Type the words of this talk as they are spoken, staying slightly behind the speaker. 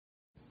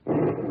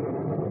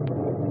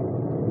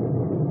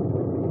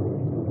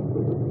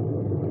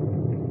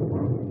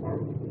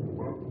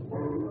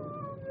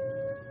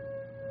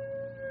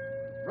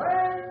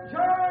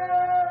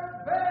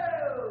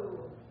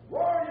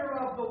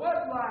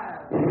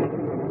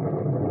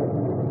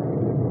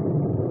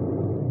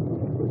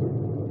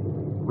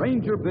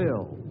Ranger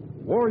Bill,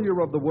 warrior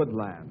of the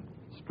woodland,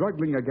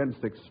 struggling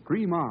against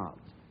extreme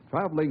odds,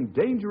 traveling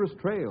dangerous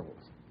trails,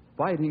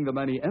 fighting the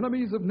many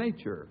enemies of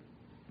nature.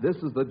 This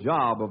is the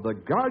job of the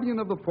guardian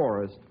of the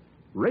forest,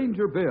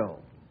 Ranger Bill.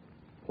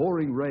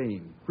 Pouring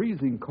rain,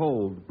 freezing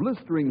cold,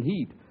 blistering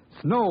heat,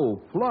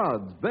 snow,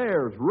 floods,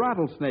 bears,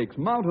 rattlesnakes,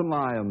 mountain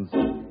lions.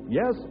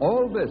 Yes,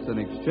 all this in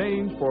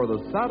exchange for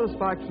the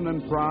satisfaction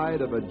and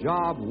pride of a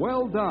job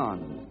well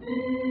done.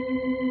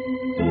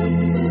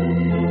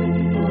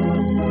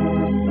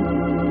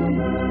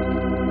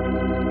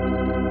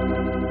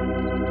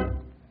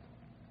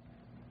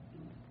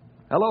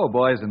 Hello,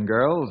 boys and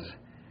girls.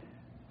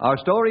 Our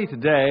story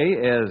today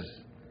is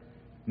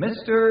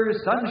Mr.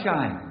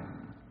 Sunshine.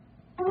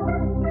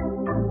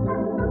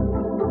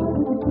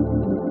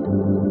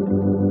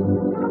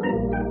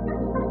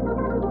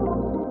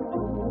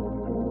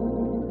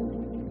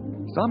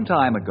 Some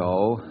time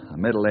ago, a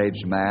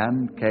middle-aged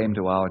man came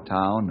to our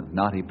town of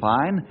Knotty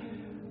Pine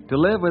to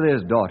live with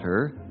his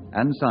daughter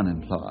and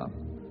son-in-law.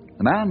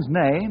 The man's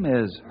name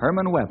is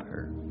Herman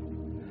Weber.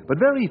 But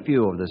very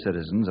few of the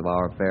citizens of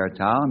our fair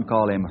town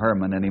call him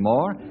Herman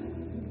anymore.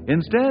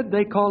 Instead,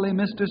 they call him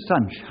Mr.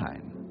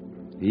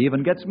 Sunshine. He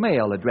even gets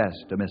mail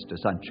addressed to Mr.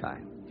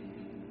 Sunshine.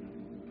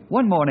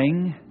 One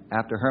morning,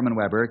 after Herman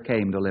Weber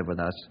came to live with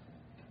us,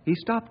 he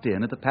stopped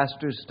in at the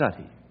pastor's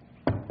study.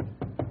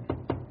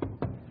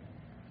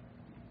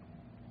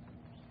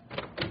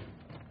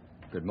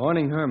 Good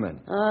morning, Herman.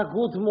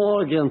 Good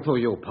morning to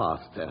you,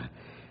 Pastor.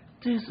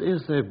 This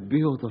is a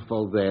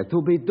beautiful day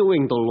to be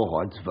doing the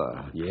Lord's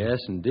work. Yes,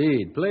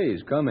 indeed.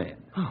 Please, come in.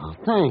 Oh,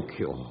 thank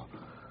you.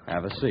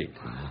 Have a seat.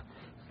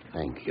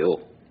 Thank you.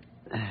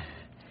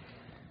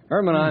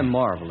 Herman, I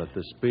marvel at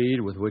the speed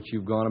with which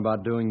you've gone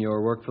about doing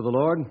your work for the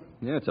Lord.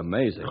 Yeah, it's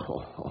amazing.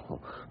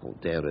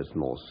 There is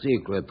no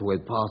secret to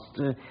it,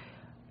 Pastor.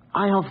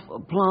 I have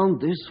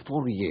planned this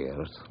for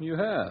years. You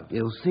have?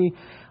 You see,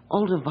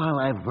 all the while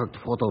I've worked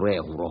for the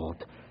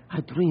railroad, I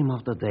dream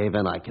of the day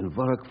when I can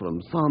work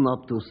from sun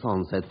up to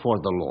sunset for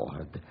the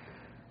Lord.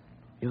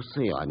 You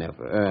see, I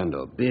never earned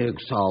a big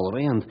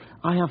salary, and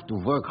I have to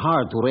work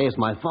hard to raise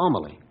my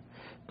family.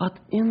 But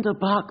in the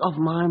back of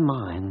my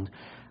mind,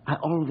 I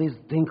always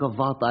think of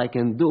what I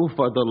can do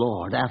for the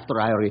Lord after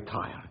I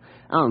retire,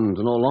 and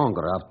no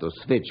longer have to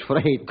switch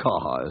freight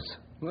cars.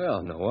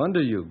 Well, no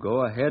wonder you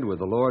go ahead with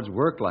the Lord's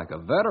work like a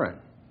veteran.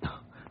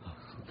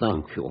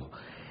 Thank you.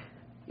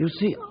 You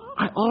see,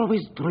 I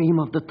always dream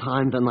of the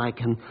time when I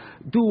can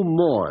do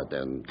more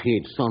than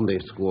teach Sunday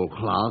school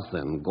class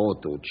and go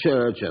to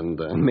church and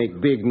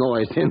make big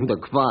noise in the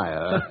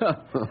choir.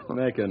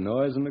 Make a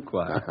noise in the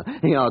choir.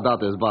 Yeah, that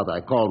is what I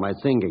call my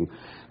singing.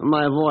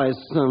 My voice,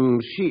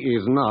 she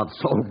is not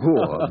so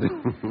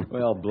good.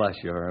 Well, bless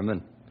you,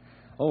 Herman.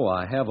 Oh,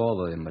 I have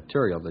all the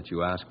material that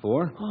you asked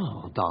for.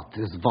 Oh,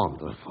 that is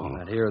wonderful.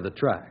 And here are the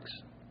tracks.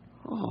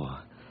 Oh,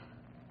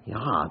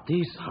 yeah,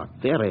 these are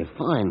very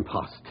fine,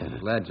 Pastor.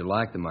 Glad you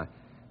like them. I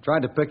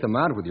tried to pick them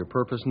out with your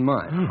purpose in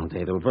mind. Oh,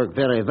 they will work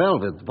very well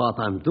with what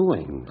I'm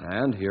doing.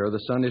 And here are the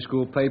Sunday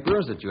school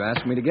papers that you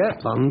asked me to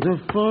get.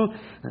 Wonderful.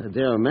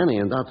 There are many,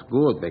 and that's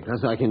good,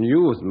 because I can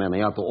use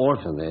many at the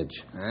orphanage.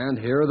 And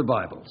here are the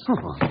Bibles.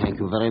 Oh, thank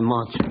you very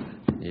much.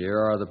 Here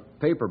are the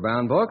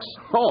paper-bound books.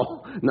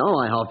 Oh, now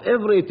I have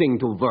everything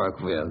to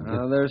work with.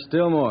 There's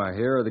still more.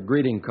 Here are the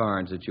greeting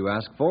cards that you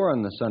asked for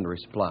and the sundry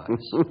supplies.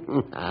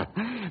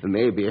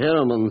 Maybe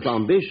Herman's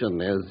ambition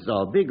is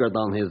bigger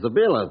than his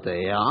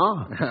ability,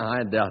 huh?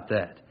 I doubt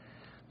that.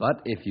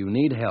 But if you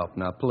need help,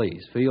 now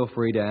please, feel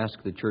free to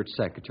ask the church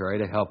secretary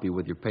to help you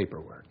with your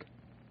paperwork.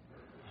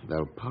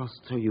 Well,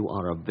 Pastor, you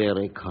are a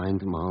very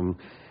kind man.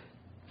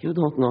 You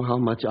don't know how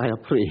much I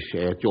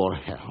appreciate your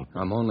help.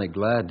 I'm only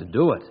glad to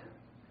do it.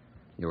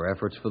 Your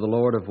efforts for the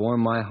Lord have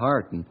warmed my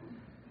heart, and,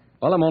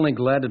 well, I'm only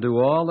glad to do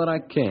all that I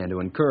can to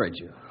encourage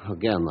you.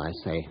 Again, I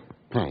say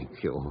thank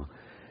you.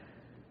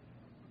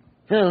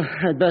 Well,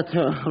 I'd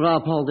better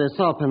wrap all this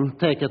up and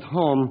take it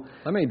home.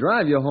 Let me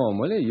drive you home,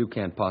 will you? You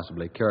can't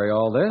possibly carry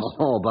all this.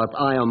 Oh, but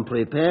I am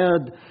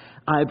prepared.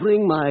 I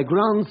bring my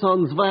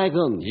grandson's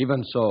wagon.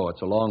 Even so,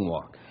 it's a long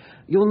walk.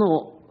 You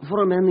know,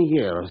 for many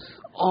years,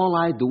 all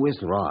I do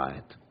is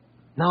ride.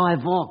 Now I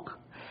walk.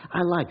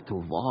 I like to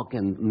walk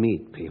and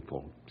meet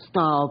people.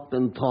 Stop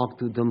and talk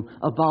to them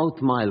about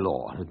my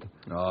Lord.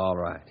 All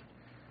right.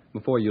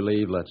 Before you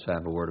leave, let's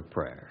have a word of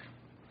prayer.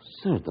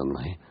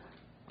 Certainly.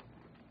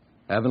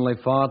 Heavenly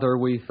Father,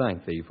 we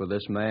thank Thee for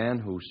this man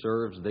who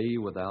serves Thee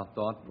without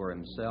thought for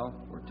himself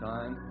or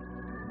time.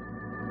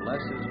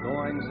 Bless his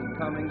goings and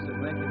comings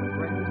and make him a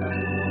great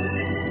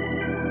testimony.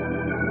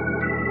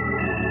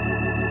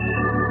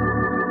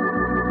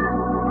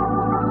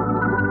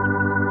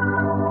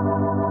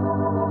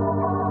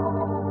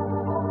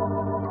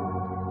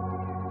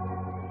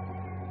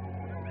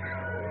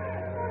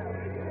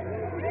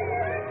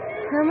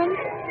 Herman,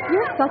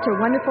 you're such a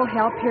wonderful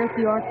help here at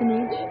the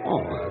orphanage.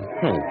 Oh,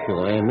 thank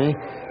you, Amy.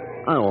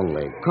 I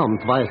only come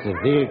twice a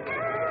week.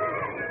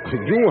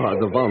 You are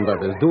the one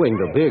that is doing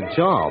the big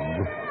job.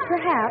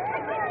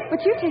 Perhaps,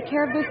 but you take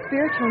care of their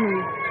spiritual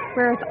needs.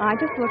 whereas I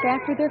just look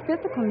after their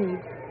physical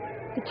needs.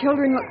 The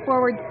children look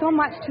forward so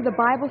much to the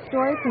Bible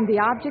stories and the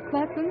object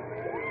lessons.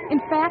 In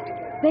fact,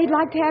 they'd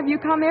like to have you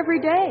come every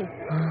day.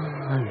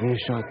 I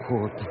wish I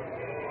could.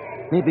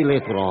 Maybe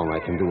later on I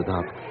can do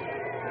that.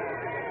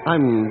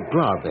 I'm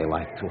glad they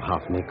like to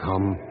have me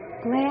come.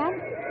 Glad?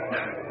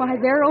 Why,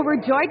 they're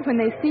overjoyed when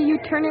they see you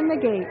turn in the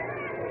gate.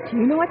 Do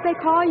you know what they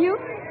call you?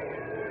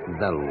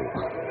 Well,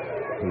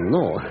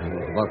 no.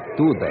 What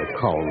do they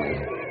call me?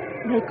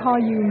 They call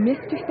you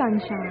Mr.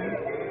 Sunshine.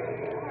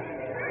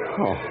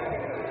 Oh.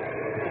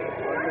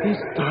 Is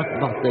that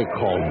what they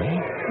call me?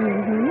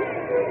 Mm-hmm.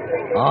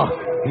 Ah,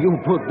 you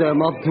put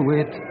them up to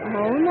it.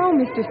 Oh, no,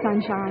 Mr.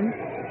 Sunshine.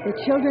 The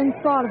children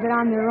thought of it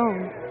on their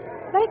own.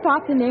 They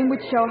thought the name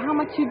would show how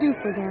much you do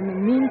for them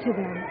and mean to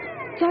them.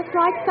 Just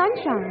like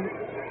Sunshine.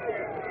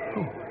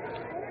 Oh,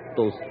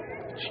 those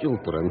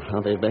children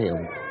have a way of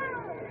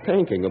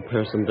thanking a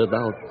person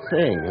without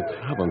saying it,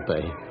 haven't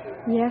they?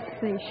 Yes,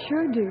 they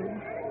sure do.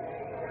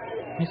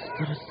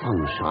 Mr.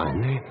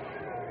 Sunshine, eh?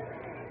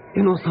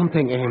 You know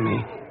something,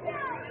 Amy?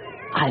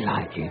 I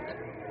like it.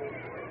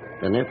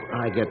 Then if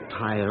I get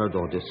tired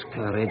or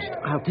discouraged,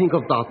 I'll think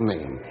of that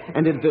name,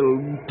 and it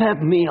will pep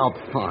me up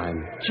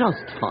fine,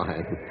 just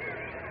fine.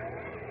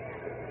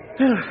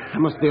 Well, I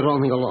must be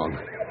running along.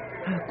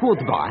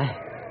 Goodbye.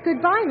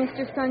 Goodbye,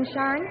 Mr.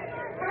 Sunshine.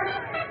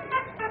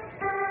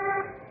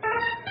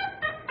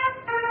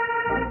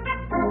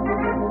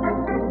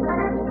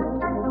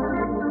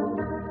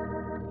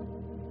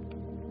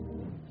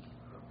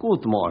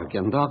 Good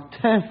morning,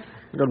 Doctor.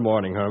 Good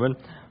morning, Herman.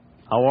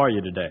 How are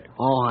you today?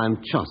 Oh, I'm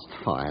just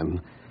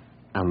fine.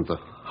 And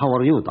how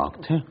are you,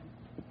 Doctor?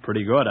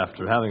 Pretty good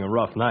after having a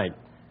rough night.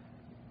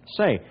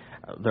 Say,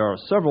 there are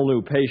several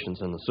new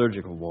patients in the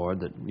surgical ward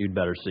that you'd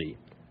better see.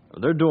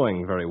 They're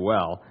doing very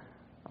well.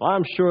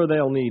 I'm sure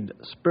they'll need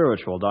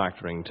spiritual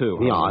doctoring, too.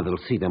 Yeah, I will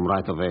see them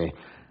right away.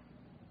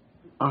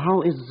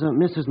 How is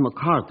Mrs.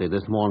 McCarthy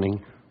this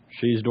morning?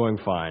 She's doing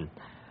fine.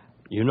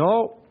 You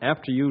know,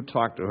 after you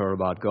talked to her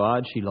about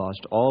God, she lost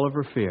all of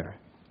her fear.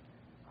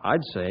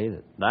 I'd say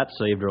that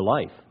saved her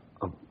life.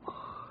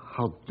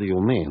 How do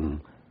you mean?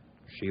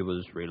 She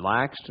was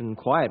relaxed and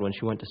quiet when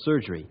she went to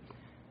surgery.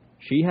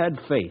 She had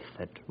faith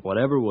that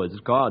whatever was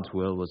God's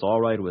will was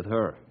all right with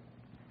her.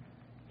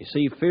 You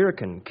see, fear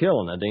can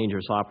kill in a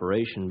dangerous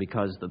operation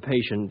because the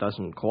patient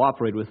doesn't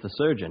cooperate with the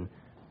surgeon.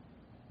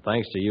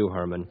 Thanks to you,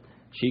 Herman,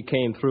 she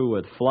came through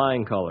with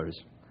flying colors.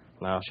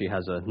 Now she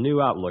has a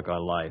new outlook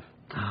on life.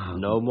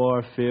 No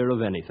more fear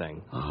of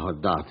anything. Oh,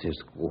 that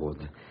is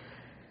good.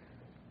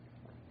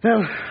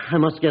 Well, I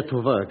must get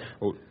to work.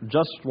 Oh,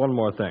 just one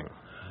more thing.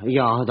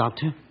 Yeah,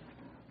 Doctor?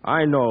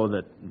 I know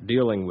that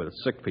dealing with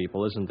sick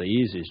people isn't the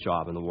easiest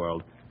job in the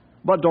world,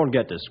 but don't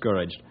get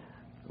discouraged.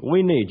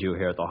 We need you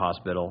here at the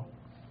hospital,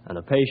 and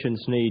the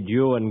patients need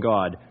you and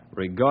God,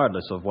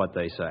 regardless of what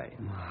they say.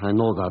 I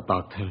know that,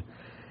 Doctor.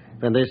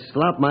 When they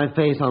slap my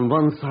face on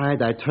one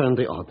side, I turn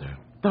the other.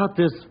 That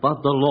is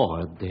what the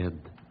Lord did.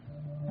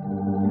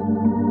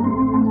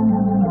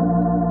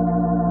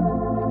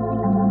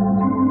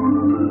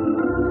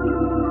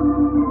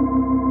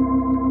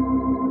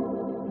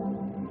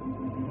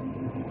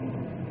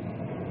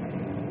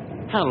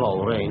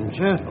 Hello,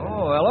 Ranger.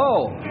 Oh,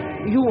 hello.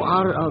 You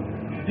are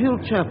Bill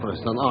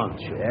Jefferson, aren't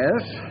you?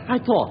 Yes? I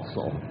thought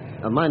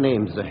so. My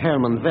name's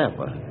Herman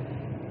Weber.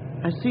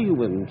 I see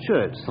you in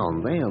church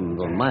Sunday, and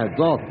my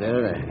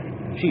daughter,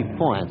 she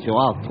points you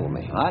out to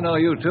me. I know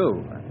you,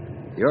 too.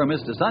 You're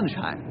Mr.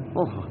 Sunshine.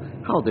 Oh,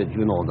 how did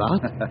you know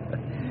that?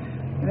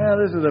 Yeah,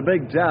 this is a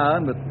big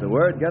town, but the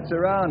word gets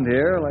around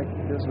here like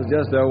this was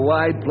just a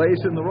wide place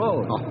in the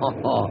road.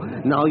 Oh,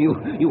 now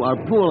you are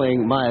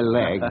pulling my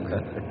leg.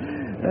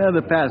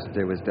 The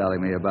pastor was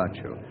telling me about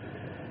you.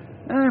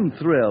 I'm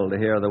thrilled to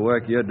hear the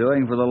work you're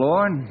doing for the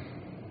Lord.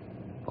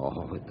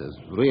 Oh, it is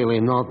really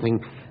nothing.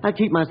 I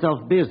keep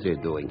myself busy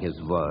doing his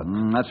work.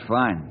 That's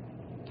fine.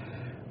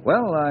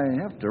 Well,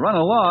 I have to run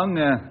along.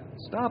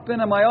 Stop in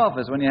at my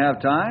office when you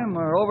have time,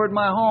 or over at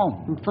my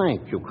home.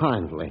 Thank you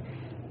kindly.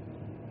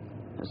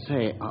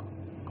 Say,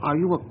 are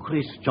you a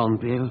Christian,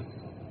 Bill?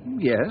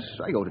 Yes,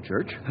 I go to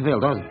church. Well,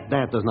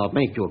 that does not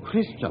make you a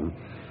Christian.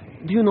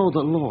 Do you know the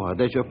Lord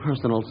as your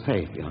personal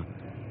Savior?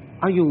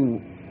 Are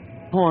you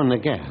born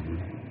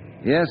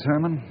again? Yes,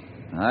 Herman.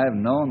 I've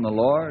known the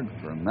Lord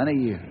for many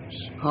years.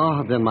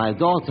 Ah, then my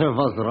daughter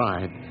was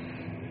right.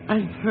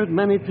 I've heard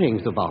many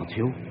things about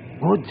you.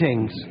 Good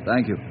things.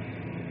 Thank you.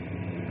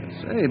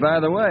 Say, by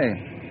the way,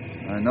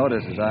 I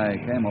noticed as I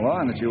came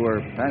along that you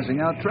were passing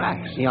out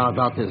tracts. Yeah,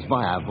 that is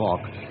why I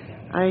walk.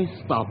 I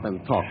stop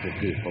and talk to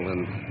people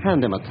and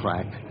hand them a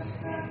tract.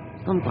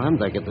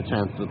 Sometimes I get the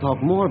chance to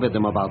talk more with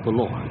them about the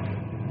Lord.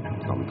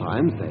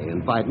 Sometimes they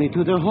invite me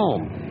to their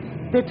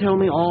home. They tell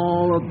me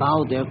all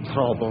about their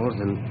troubles,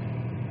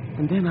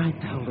 and then I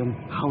tell them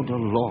how the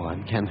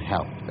Lord can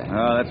help them.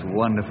 Oh, that's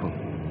wonderful.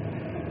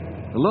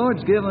 The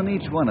Lord's given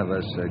each one of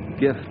us a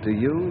gift to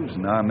use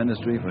in our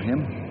ministry for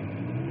Him.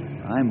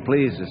 I'm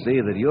pleased to see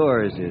that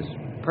yours is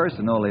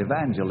personal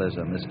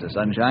evangelism, Mr.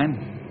 Sunshine.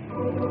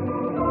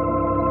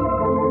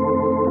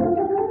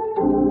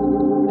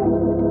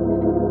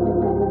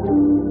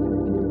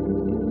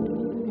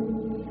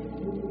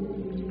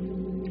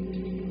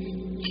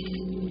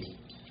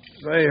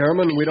 Say,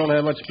 Herman, we don't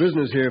have much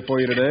business here for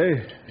you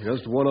today.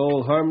 Just one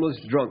old harmless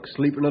drunk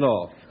sleeping it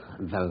off.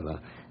 Well,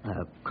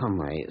 can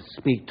I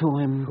speak to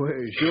him? Well,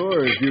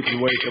 sure, if you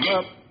can wake him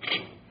up.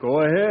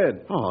 Go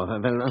ahead. Oh,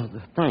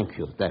 well, thank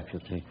you,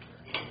 Deputy.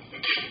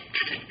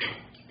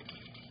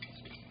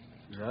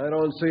 I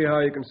don't see how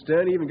you can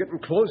stand even getting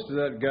close to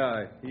that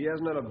guy. He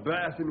hasn't had a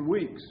bath in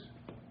weeks.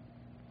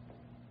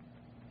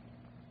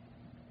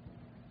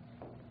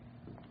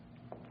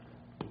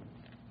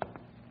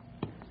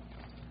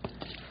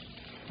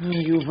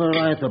 You were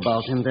right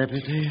about him,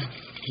 Deputy.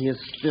 He is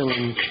still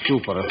in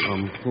stupor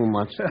from too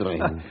much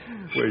drink.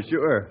 Well,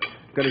 sure.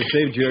 Could have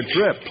saved you a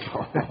trip.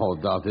 Oh,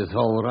 that is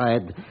all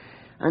right.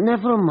 I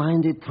never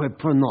mind a trip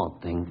for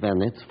nothing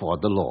when it's for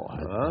the Lord.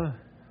 Huh?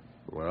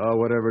 Well,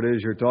 whatever it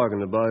is you're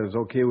talking about is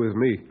okay with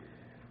me.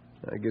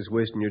 I guess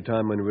wasting your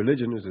time on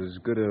religion is as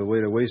good a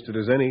way to waste it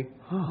as any.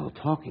 Oh,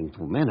 talking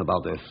to men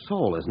about their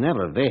soul is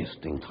never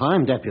wasting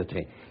time,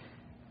 Deputy.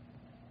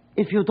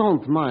 If you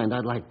don't mind,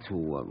 I'd like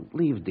to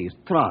leave these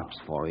tracts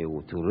for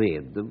you to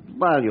read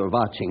while you're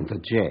watching the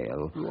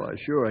jail. Why,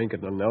 sure, I ain't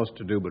got nothing else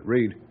to do but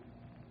read.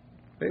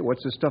 Hey,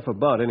 what's this stuff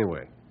about,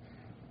 anyway?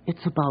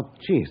 It's about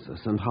Jesus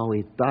and how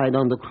he died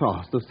on the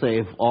cross to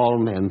save all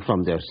men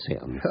from their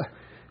sins.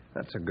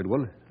 That's a good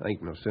one. I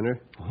ain't no sinner.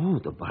 Oh,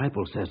 the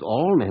Bible says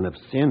all men have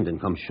sinned and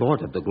come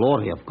short of the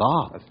glory of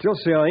God. I still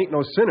say I ain't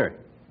no sinner.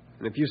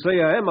 And if you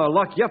say I am, I'll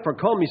lock you up for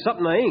calling me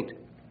something I ain't.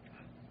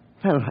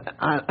 Well,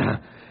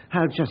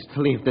 I'll just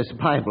leave this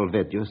Bible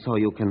with you so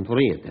you can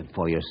read it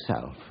for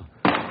yourself.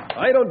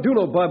 I don't do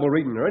no Bible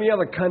reading or any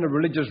other kind of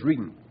religious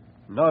reading.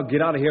 Now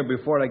get out of here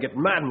before I get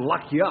mad and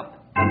lock you up.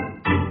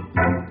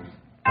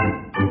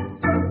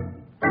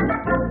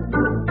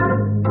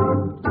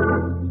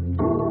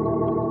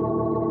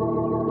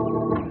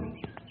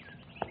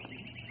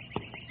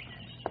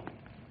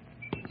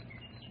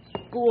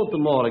 Good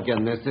morning,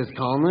 Mrs.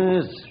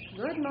 Connors.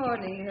 Good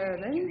morning,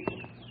 Herman.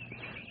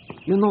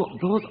 You know,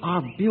 those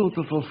are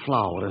beautiful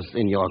flowers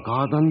in your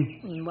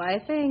garden. Why,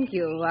 thank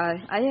you.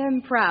 I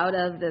am proud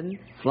of them.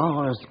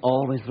 Flowers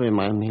always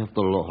remind me of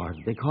the Lord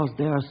because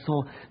they are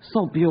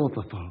so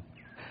beautiful.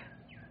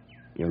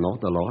 You know,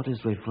 the Lord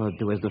is referred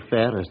to as the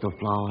fairest of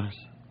flowers.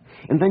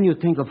 And then you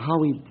think of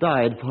how he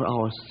died for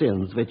our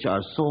sins, which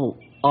are so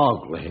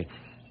ugly.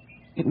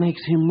 It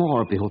makes him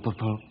more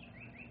beautiful.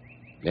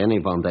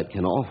 Anyone that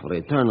can offer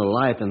eternal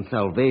life and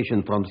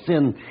salvation from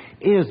sin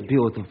is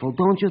beautiful.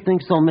 Don't you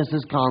think so,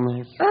 Mrs.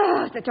 Connors?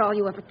 Oh, is that all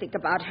you ever think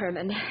about,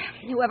 Herman?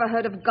 You ever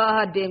heard of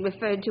God being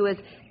referred to as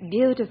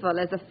beautiful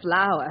as a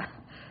flower?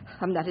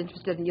 I'm not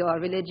interested in your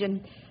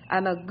religion.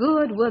 I'm a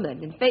good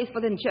woman and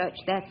faithful in church.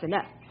 That's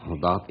enough. Oh,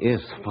 that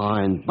is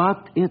fine,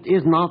 but it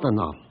is not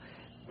enough.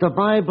 The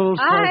Bible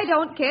says... I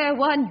don't care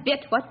one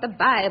bit what the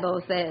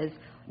Bible says.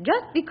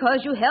 Just because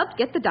you helped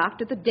get the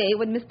doctor the day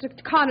when Mr.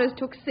 Connors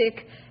took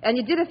sick and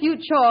you did a few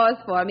chores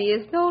for me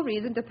is no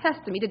reason to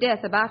pester me to death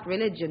about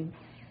religion.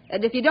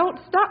 And if you don't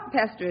stop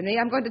pestering me,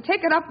 I'm going to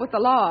take it up with the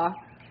law.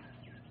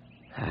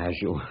 As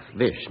you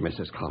wish,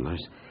 Mrs.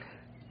 Connors.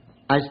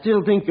 I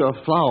still think your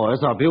flowers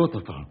are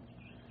beautiful.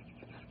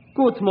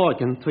 Good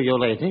morning to you,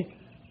 lady.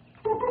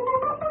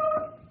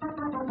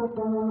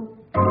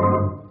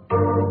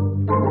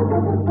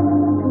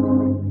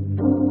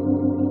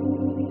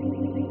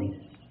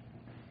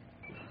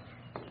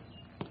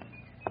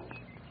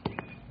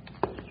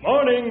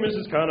 Morning,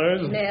 Mrs.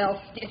 Connors.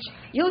 Nell Stitch,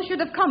 you should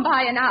have come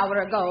by an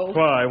hour ago.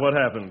 Why? What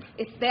happened?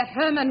 It's that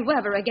Herman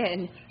Weber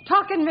again,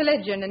 talking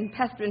religion and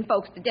pestering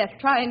folks to death,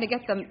 trying to get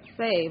them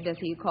saved, as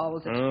he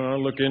calls it.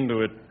 I'll look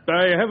into it.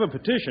 I have a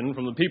petition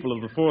from the people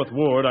of the 4th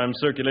Ward I'm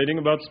circulating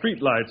about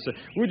streetlights.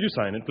 Would you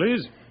sign it,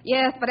 please?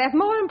 Yes, but I have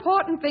more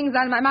important things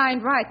on my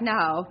mind right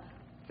now.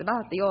 It's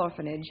about the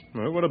orphanage.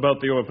 Well, what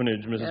about the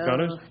orphanage, Mrs.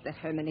 Connors? That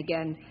Herman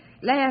again.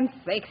 Land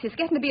sakes, he's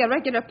getting to be a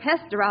regular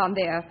pest around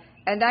there.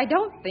 And I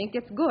don't think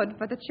it's good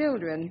for the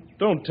children.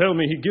 Don't tell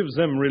me he gives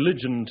them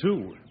religion,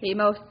 too. He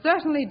most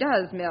certainly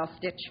does, Mel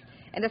Stitch.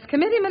 And as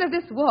committeeman of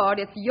this ward,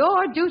 it's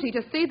your duty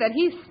to see that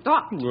he's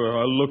stopped. Well,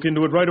 I'll look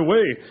into it right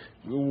away.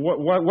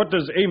 What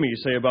does Amy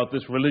say about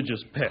this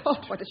religious pest? Oh,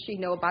 what does she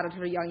know about it at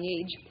her young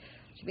age?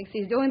 She thinks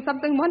he's doing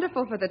something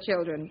wonderful for the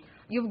children.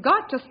 You've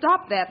got to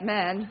stop that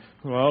man.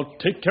 Well, I'll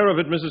take care of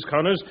it, Mrs.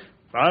 Connors.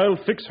 I'll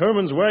fix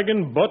Herman's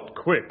wagon, but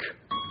quick.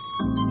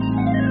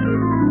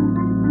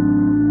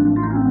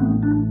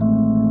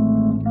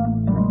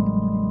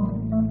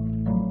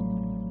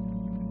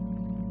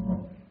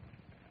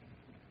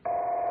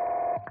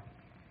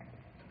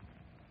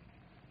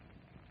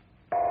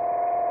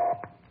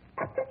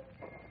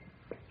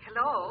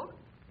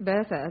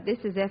 Bertha, this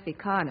is Effie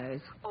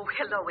Connors. Oh,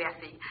 hello,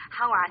 Effie.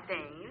 How are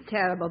things?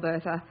 Terrible,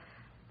 Bertha.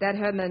 That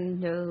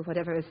Herman,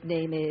 whatever his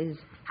name is.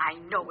 I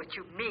know what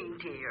you mean,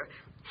 dear.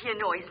 He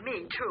annoys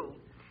me, too.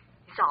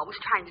 He's always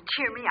trying to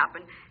cheer me up,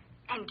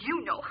 and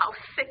you know how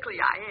sickly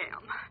I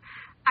am.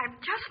 I'm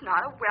just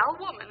not a well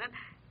woman,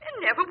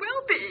 and never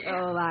will be.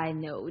 Oh, I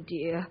know,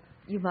 dear.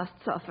 You must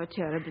suffer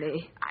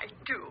terribly. I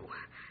do.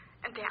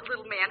 And that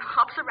little man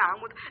hops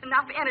around with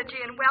enough energy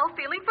and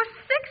well-feeling for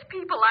 6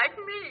 people like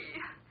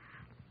me.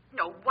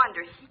 No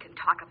wonder he can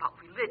talk about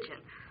religion,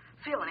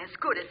 feeling as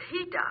good as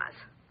he does.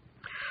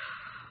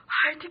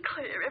 I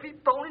declare every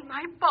bone in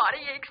my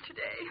body aches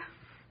today.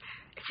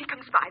 He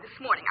comes by this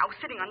morning. I was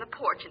sitting on the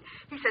porch, and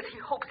he says he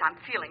hopes I'm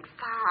feeling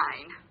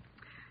fine.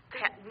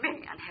 That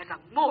man has a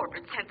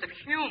morbid sense of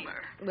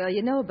humor. Well,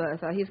 you know,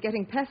 Bertha, he's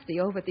getting pesty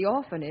over at the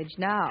orphanage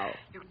now.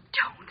 You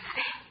don't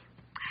say.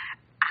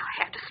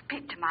 I'll have to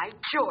speak to my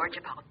George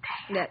about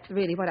that. That's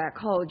really what I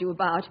called you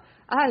about.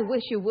 I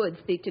wish you would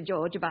speak to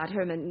George about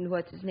Herman,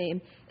 what's his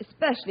name,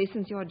 especially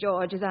since your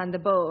George is on the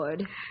board.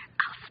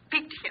 I'll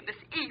speak to him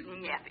this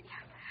evening, Effie.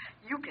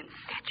 You can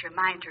set your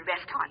mind to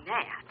rest on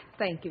that.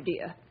 Thank you,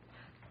 dear.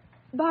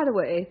 By the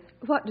way,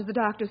 what does the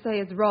doctor say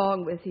is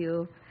wrong with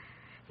you?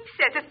 He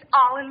says it's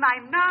all in my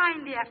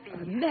mind,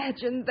 Effie.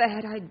 Imagine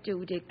that, I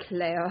do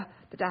declare.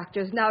 The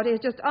doctors nowadays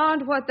just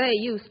aren't what they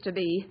used to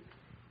be.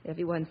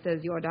 Everyone says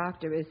your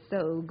doctor is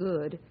so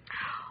good.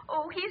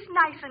 Oh, he's a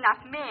nice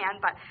enough man,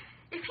 but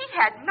if he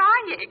had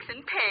my aches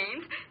and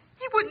pains,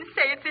 he wouldn't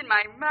say it's in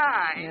my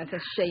mind.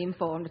 That's a shame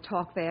for him to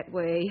talk that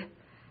way.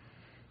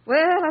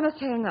 Well, I must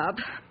hang up.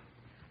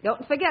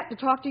 Don't forget to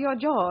talk to your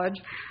George.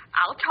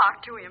 I'll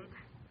talk to him.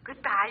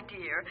 Goodbye,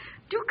 dear.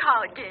 Do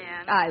call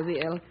again. I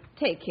will.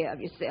 Take care of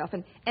yourself,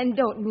 and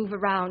don't move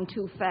around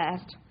too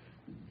fast.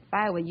 If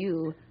I were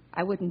you,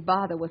 I wouldn't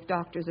bother with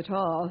doctors at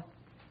all.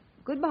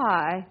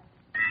 Goodbye.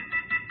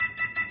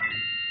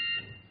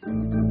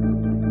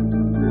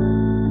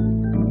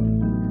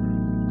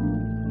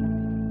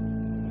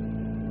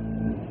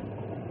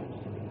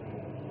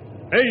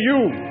 Hey,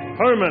 you,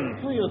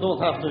 Herman. Oh, you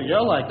don't have to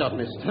yell like that,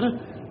 mister.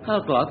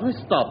 I'll gladly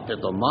stop with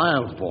a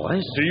mild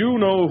voice. Do you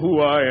know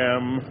who I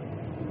am?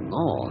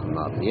 No,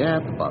 not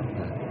yet, but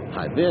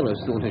I will as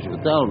soon as you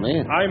tell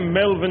me. I'm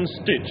Melvin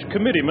Stitch,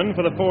 committeeman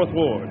for the 4th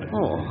Ward.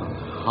 Oh,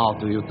 how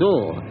do you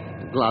do?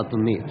 Glad to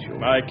meet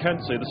you. I can't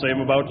say the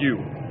same about you.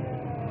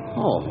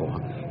 Oh,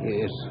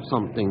 is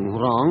something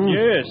wrong?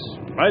 Yes.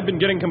 I've been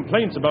getting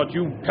complaints about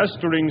you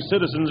pestering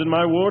citizens in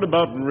my ward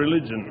about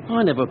religion.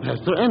 I never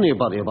pester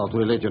anybody about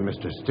religion,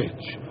 Mr.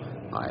 Stitch.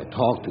 I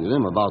talk to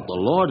them about the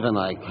Lord when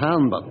I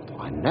can, but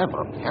I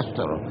never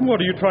pester.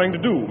 What are you trying to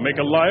do? Make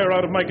a liar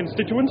out of my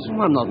constituents?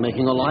 I'm not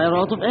making a liar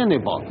out of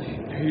anybody.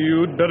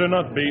 You'd better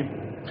not be.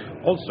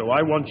 Also,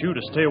 I want you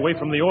to stay away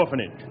from the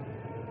orphanage.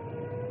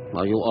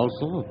 Are you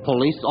also a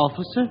police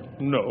officer?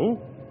 No.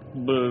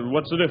 But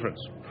what's the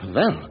difference?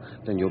 Well,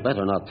 then you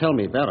better not tell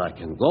me where I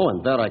can go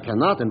and where I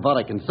cannot and what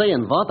I can say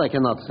and what I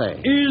cannot say.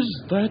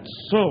 Is that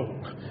so?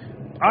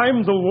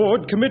 I'm the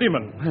ward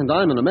committeeman. And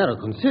I'm an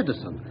American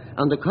citizen.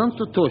 And the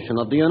Constitution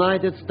of the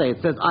United States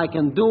says I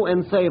can do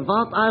and say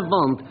what I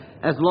want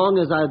as long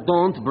as I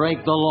don't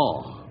break the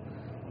law.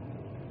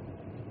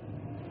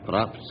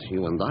 Perhaps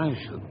you and I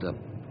should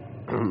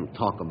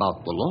talk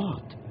about the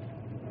Lord.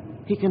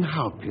 He can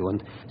help you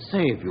and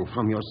save you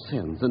from your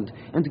sins and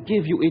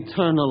give you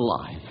eternal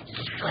life.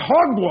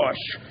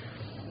 Hogwash!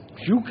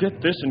 You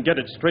get this and get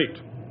it straight.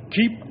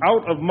 Keep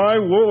out of my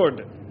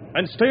ward.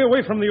 And stay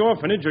away from the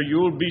orphanage or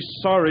you'll be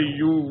sorry,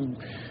 you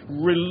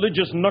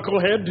religious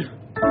knucklehead.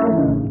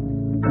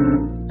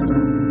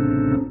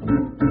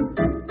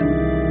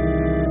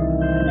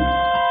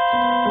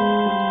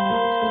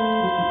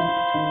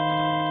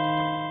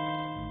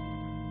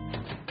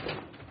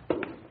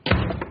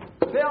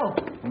 Bill!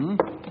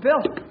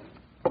 Bill!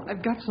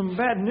 I've got some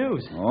bad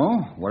news. Oh,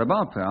 what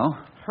about, pal?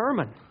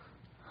 Herman.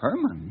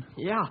 Herman?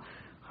 Yeah.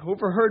 I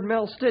overheard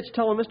Mel Stitch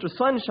telling Mr.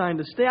 Sunshine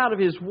to stay out of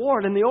his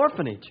ward in the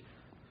orphanage.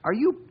 Are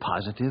you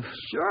positive?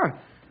 Sure.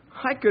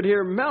 I could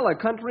hear Mel a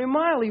country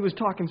mile. He was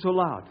talking so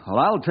loud. Well,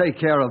 I'll take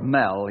care of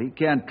Mel. He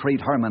can't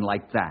treat Herman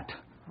like that.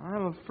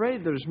 I'm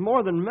afraid there's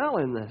more than Mel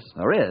in this.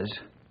 There is?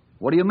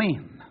 What do you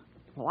mean?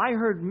 Well, I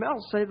heard Mel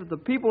say that the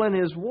people in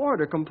his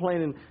ward are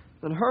complaining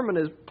that Herman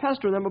is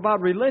pestering them about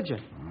religion.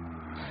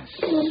 I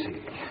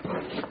see.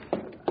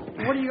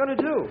 What are you going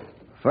to do?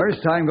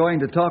 First, I'm going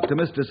to talk to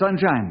Mr.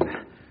 Sunshine.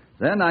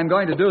 Then I'm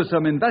going to do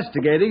some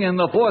investigating in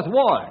the 4th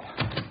Ward.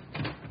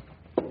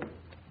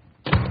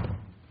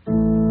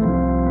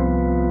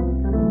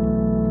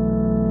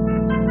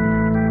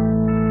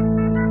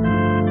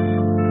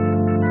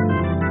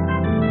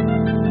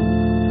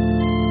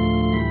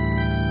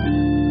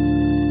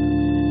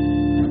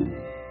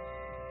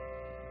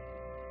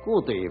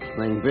 Good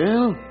evening,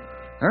 Bill.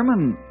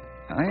 Herman,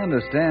 I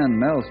understand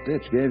Mel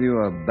Stitch gave you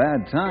a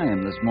bad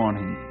time this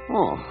morning.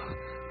 Oh,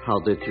 how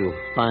did you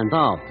find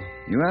out?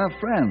 You have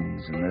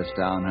friends in this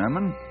town,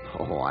 Herman.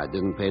 Oh, I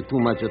didn't pay too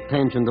much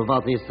attention to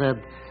what he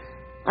said.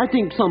 I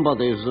think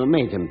somebody's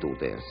made him do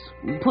this.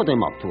 Put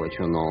him up to it,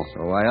 you know.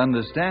 So I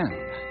understand.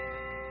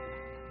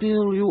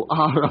 Bill, you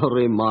are a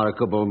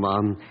remarkable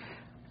man.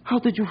 How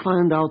did you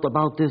find out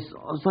about this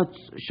such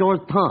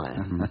short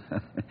time?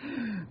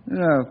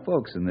 There are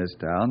folks in this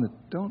town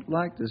that don't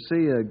like to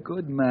see a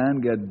good man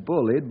get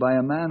bullied by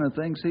a man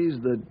who thinks he's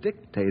the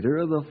dictator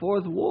of the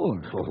 4th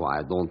Ward. Oh,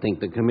 I don't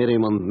think the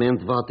committeeman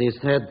meant what he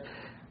said.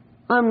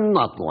 I'm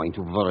not going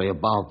to worry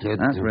about it.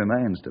 That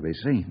remains to be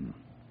seen.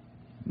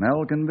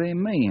 Mel can be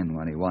mean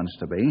when he wants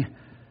to be,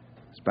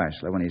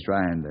 especially when he's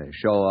trying to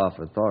show off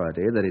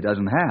authority that he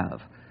doesn't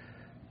have.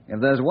 If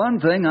there's one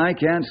thing I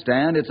can't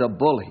stand, it's a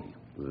bully.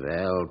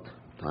 Well,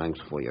 thanks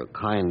for your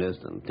kindness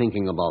and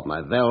thinking about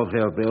my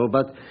welfare, Bill,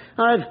 but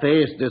I've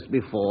faced this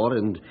before,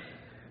 and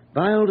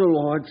while the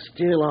Lord's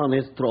still on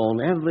his throne,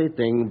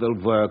 everything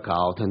will work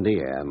out in the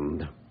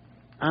end.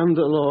 And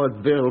the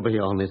Lord will be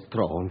on his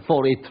throne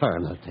for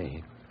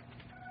eternity.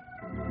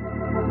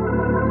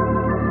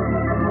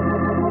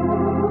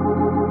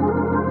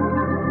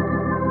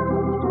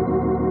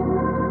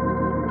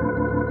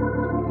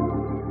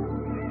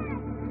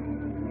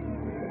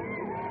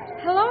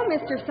 Hello,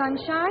 Mr.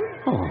 Sunshine.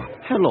 Oh,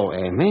 hello,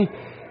 Amy.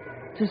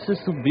 This is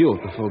a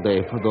beautiful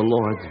day for the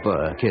Lord's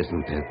work,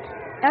 isn't it?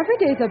 Every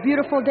day's a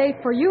beautiful day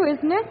for you,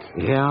 isn't it?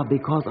 Yeah,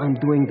 because I'm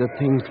doing the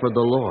things for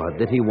the Lord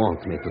that he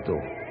wants me to do.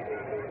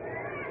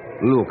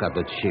 Look at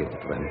the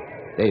children.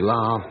 They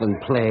laugh and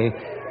play,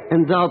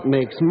 and that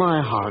makes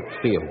my heart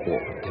feel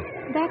good.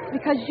 That's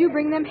because you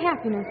bring them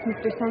happiness,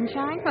 Mr.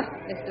 Sunshine.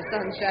 Mr.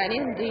 Sunshine,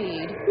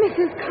 indeed.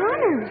 Mrs.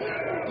 Connors.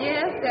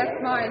 Yes, that's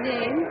my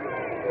name.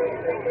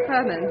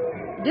 Herman,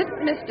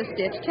 didn't Mr.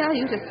 Stitch tell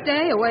you to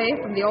stay away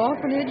from the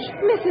orphanage?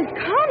 Mrs.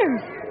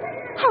 Connors!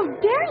 How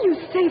dare you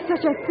say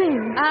such a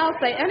thing? I'll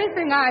say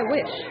anything I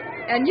wish.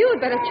 And you'd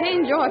better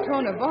change your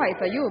tone of voice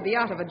or you'll be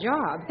out of a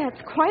job. That's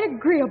quite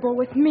agreeable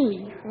with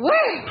me.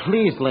 Well,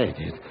 Please,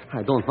 ladies,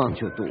 I don't want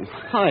you to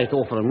fight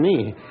over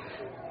me.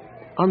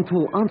 And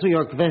to answer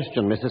your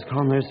question, Mrs.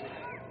 Connors,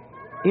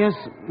 yes,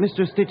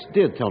 Mr. Stitch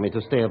did tell me to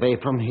stay away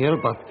from here,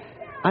 but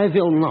I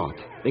will not,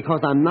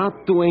 because I'm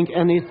not doing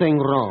anything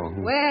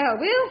wrong. well,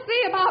 we'll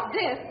see about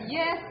this.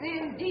 Yes,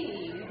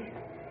 indeed.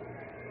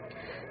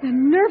 The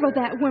nerve of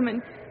that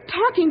woman,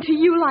 talking to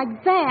you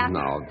like that.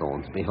 Now,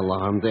 don't be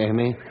alarmed,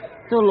 Amy.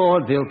 The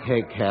Lord will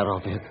take care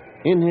of it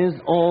in his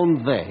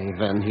own way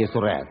when he's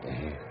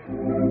ready.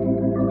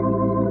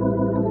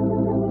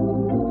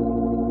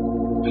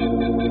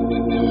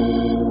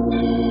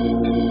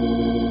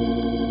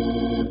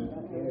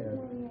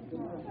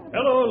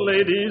 Hello,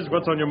 ladies.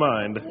 What's on your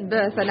mind?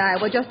 Bertha and I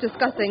were just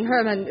discussing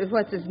Herman,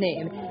 what's his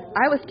name.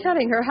 I was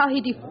telling her how he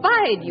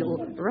defied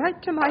you right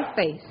to my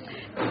face.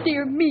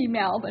 Dear me,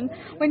 Melvin.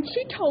 When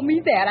she told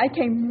me that, I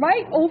came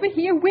right over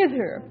here with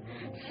her.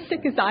 Sick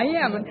as I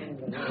am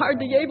and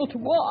hardly able to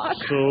walk.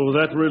 So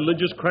that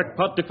religious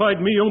crackpot defied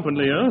me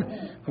openly, huh?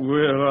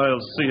 Well,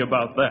 I'll see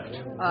about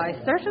that. I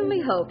certainly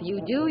hope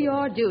you do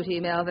your duty,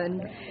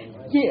 Melvin.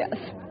 Yes.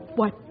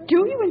 What do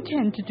you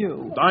intend to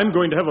do? I'm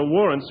going to have a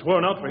warrant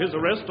sworn out for his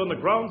arrest on the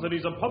grounds that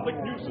he's a public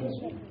nuisance.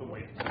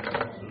 Wait.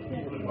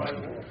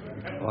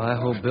 Well, I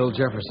hope Bill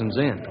Jefferson's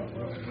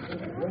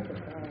in.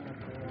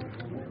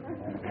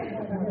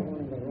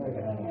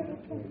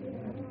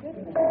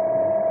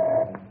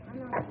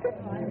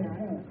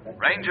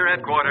 Ranger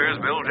headquarters,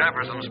 Bill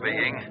Jefferson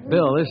speaking.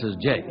 Bill, this is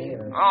Jake.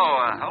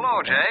 Oh, hello,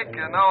 Jake.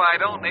 No, I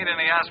don't need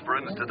any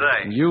aspirins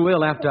today. You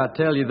will after I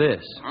tell you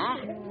this.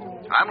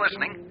 I'm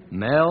listening.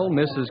 Mel,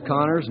 Mrs.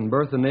 Connors, and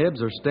Bertha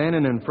Nibbs are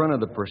standing in front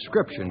of the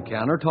prescription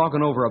counter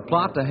talking over a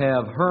plot to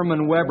have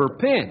Herman Weber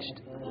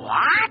pinched.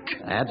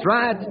 What? That's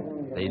right.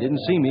 They didn't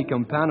see me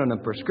compounding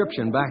a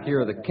prescription back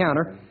here at the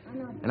counter,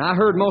 and I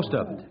heard most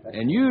of it.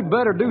 And you'd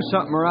better do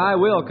something or I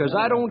will, because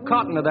I don't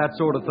cotton to that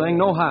sort of thing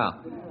nohow.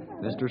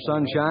 Mr.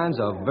 Sunshine's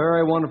a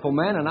very wonderful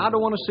man, and I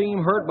don't want to see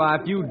him hurt by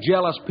a few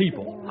jealous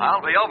people.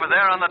 I'll be over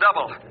there on the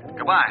double.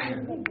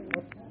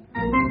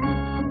 Goodbye.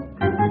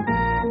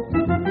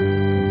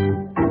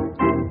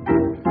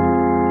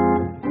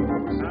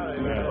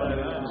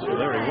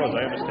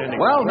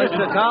 Well,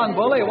 Mr. Town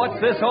Bully, what's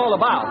this all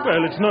about?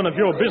 Well, it's none of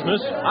your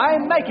business.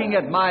 I'm making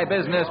it my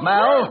business,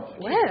 Mel.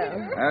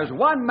 Well, There's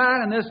one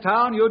man in this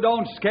town you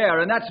don't scare,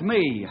 and that's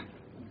me.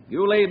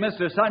 You leave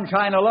Mr.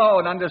 Sunshine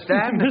alone,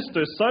 understand?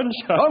 Mr.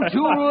 Sunshine. Don't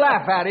you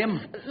laugh at him.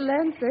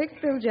 land sakes,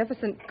 Bill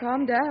Jefferson,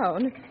 calm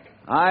down.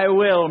 I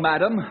will,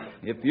 madam,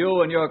 if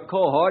you and your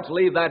cohorts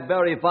leave that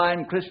very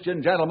fine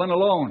Christian gentleman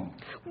alone.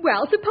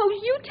 Well, suppose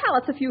you tell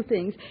us a few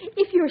things,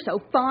 if you're so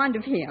fond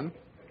of him.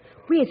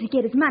 Where does he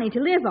get his money to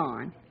live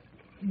on?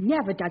 He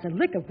never does a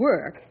lick of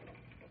work.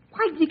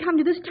 Why did he come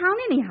to this town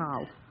anyhow?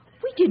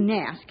 We didn't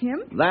ask him.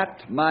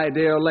 That, my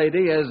dear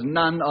lady, is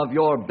none of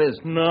your business.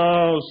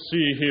 Now,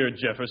 see here,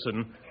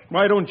 Jefferson.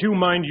 Why don't you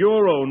mind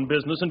your own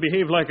business and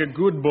behave like a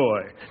good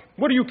boy?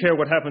 What do you care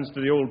what happens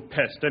to the old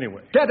pest,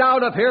 anyway? Get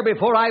out of here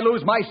before I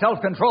lose my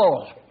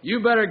self-control.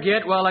 You better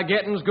get while the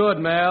getting's good,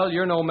 Mel.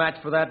 You're no match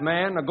for that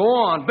man. Now go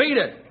on, beat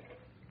it,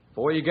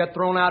 before you get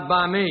thrown out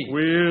by me.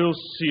 We'll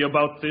see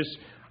about this.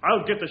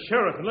 I'll get the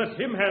sheriff and let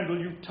him handle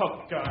you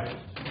tough guys.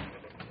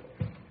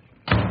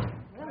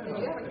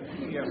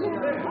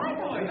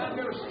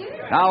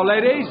 Now,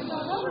 ladies,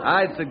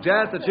 I'd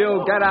suggest that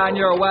you get on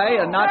your way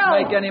and not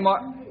make any more...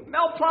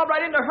 Mel plowed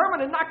right into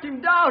Herman and knocked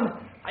him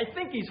down. I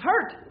think he's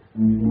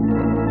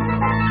hurt.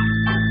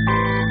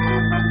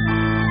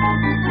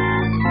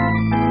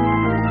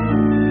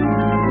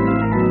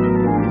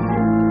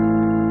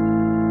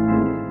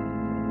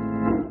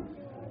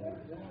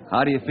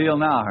 How do you feel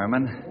now,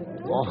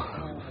 Herman?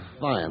 Oh,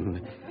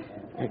 fine.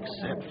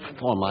 Except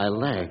for my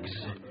legs.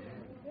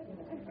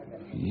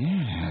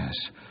 Yes.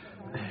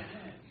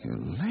 Your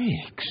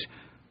legs.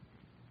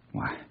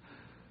 Why,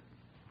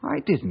 I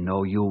didn't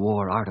know you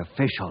wore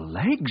artificial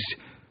legs.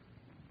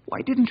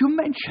 Why didn't you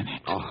mention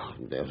it? Oh,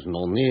 there's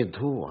no need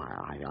to.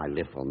 I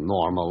live a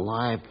normal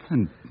life.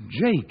 And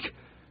Jake,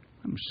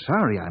 I'm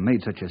sorry I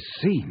made such a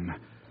scene.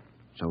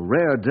 It's a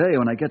rare day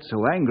when I get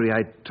so angry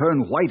I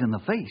turn white in the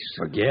face.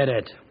 Forget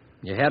it.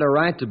 You had a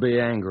right to be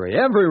angry.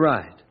 Every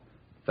right.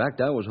 In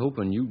fact, I was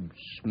hoping you'd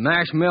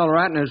smash Mel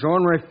right in his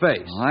ornery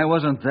face. I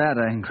wasn't that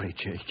angry,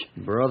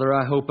 Jake. Brother,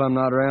 I hope I'm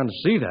not around to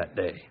see that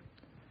day.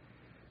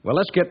 Well,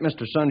 let's get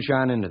Mr.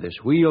 Sunshine into this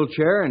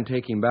wheelchair and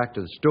take him back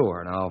to the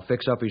store, and I'll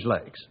fix up his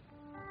legs.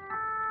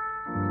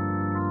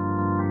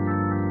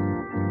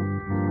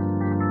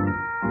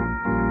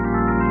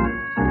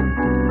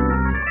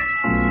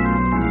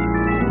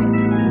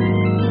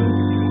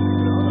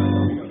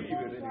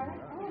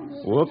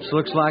 Whoops,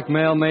 looks like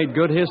Mel made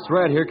good his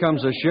threat. Here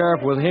comes the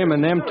sheriff with him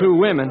and them two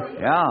women.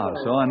 Yeah,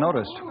 so I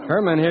noticed.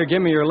 Herman, here,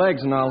 give me your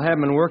legs, and I'll have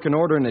them in working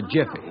order in a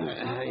jiffy.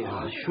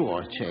 Yeah,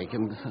 sure, Jake,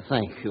 and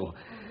thank you.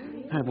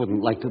 I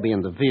wouldn't like to be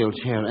in the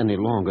wheelchair any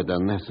longer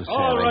than necessary.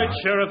 All right,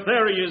 Sheriff,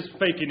 there he is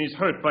faking he's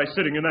hurt by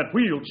sitting in that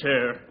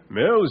wheelchair.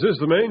 Mel, is this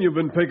the man you've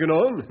been picking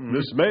on?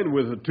 This man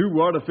with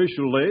 2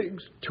 artificial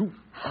legs? 2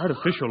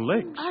 artificial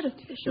legs?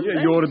 Artificial Yeah,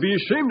 legs? you ought to be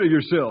ashamed of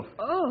yourself.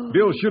 Oh.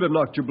 Bill should have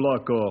knocked your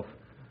block off.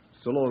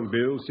 So long,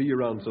 Bill. See you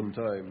around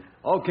sometime.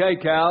 Okay,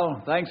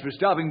 Cal. Thanks for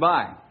stopping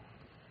by.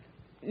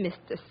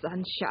 Mr.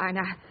 Sunshine,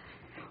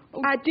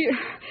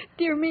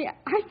 dear me,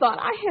 I thought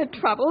I had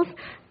troubles.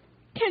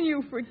 Can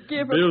you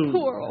forgive us, Bill,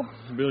 poor old...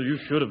 Bill, you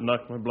should have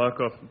knocked my block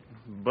off,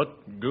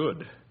 but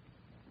good.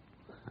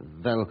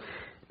 Well,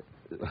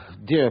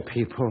 dear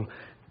people,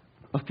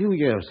 a few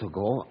years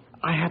ago,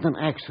 I had an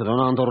accident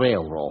on the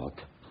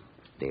railroad.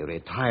 They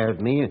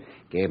retired me,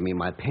 gave me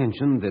my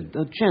pension with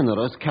a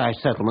generous cash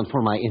settlement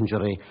for my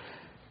injury.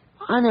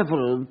 I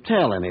never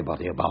tell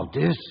anybody about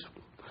this.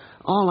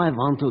 All I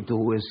want to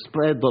do is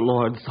spread the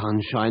Lord's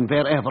sunshine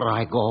wherever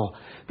I go,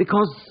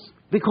 because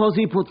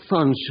He put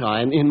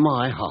sunshine in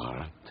my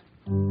heart.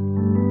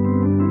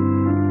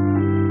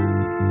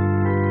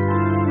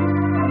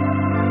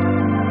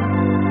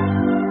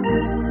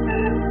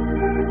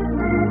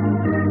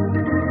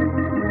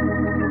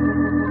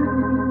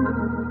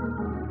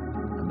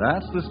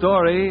 That's the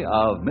story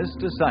of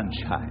Mr.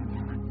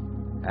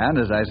 Sunshine. And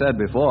as I said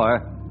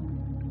before,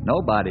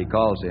 nobody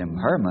calls him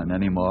Herman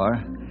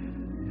anymore.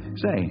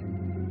 Say,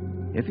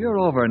 if you're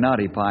over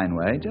Knotty Pine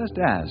Way, just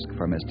ask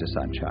for Mr.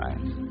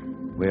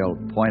 Sunshine. We'll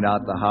point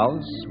out the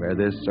house where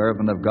this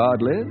servant of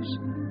God lives,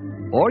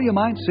 or you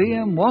might see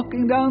him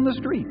walking down the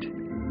street,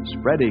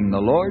 spreading the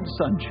Lord's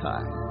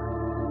sunshine.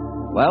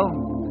 Well,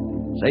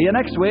 see you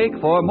next week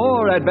for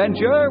more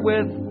adventure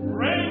with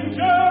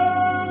Ranger!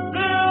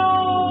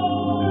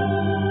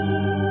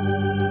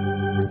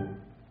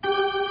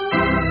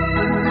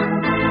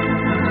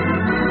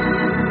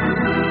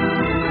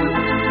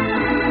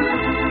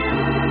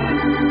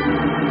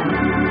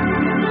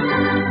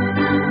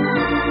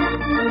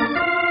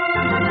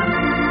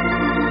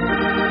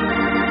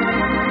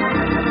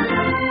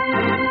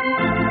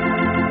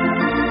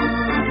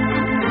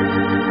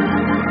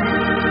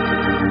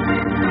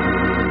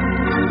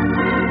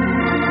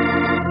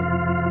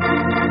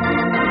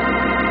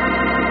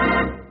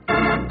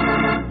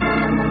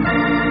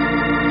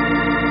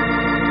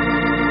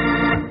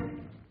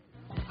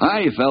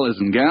 Hi, fellas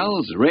and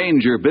gals.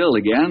 Ranger Bill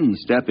again,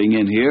 stepping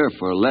in here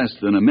for less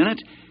than a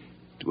minute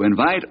to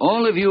invite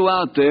all of you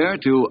out there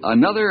to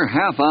another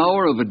half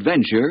hour of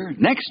adventure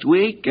next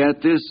week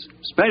at this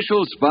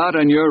special spot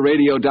on your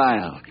radio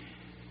dial.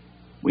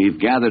 We've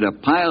gathered a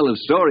pile of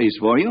stories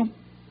for you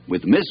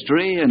with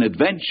mystery and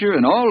adventure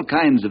and all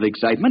kinds of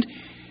excitement,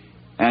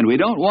 and we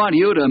don't want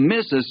you to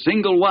miss a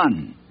single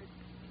one.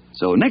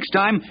 So next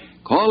time,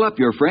 call up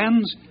your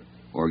friends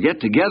or get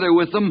together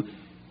with them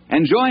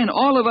and join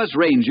all of us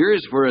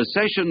Rangers for a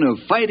session of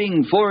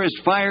fighting forest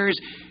fires,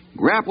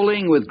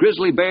 grappling with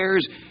grizzly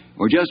bears,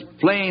 or just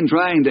plain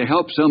trying to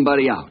help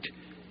somebody out.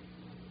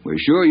 We're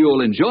sure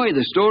you'll enjoy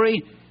the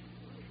story,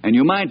 and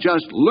you might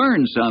just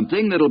learn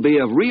something that'll be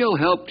of real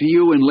help to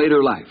you in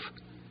later life.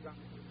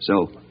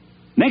 So,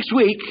 next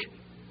week,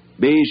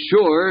 be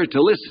sure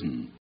to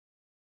listen.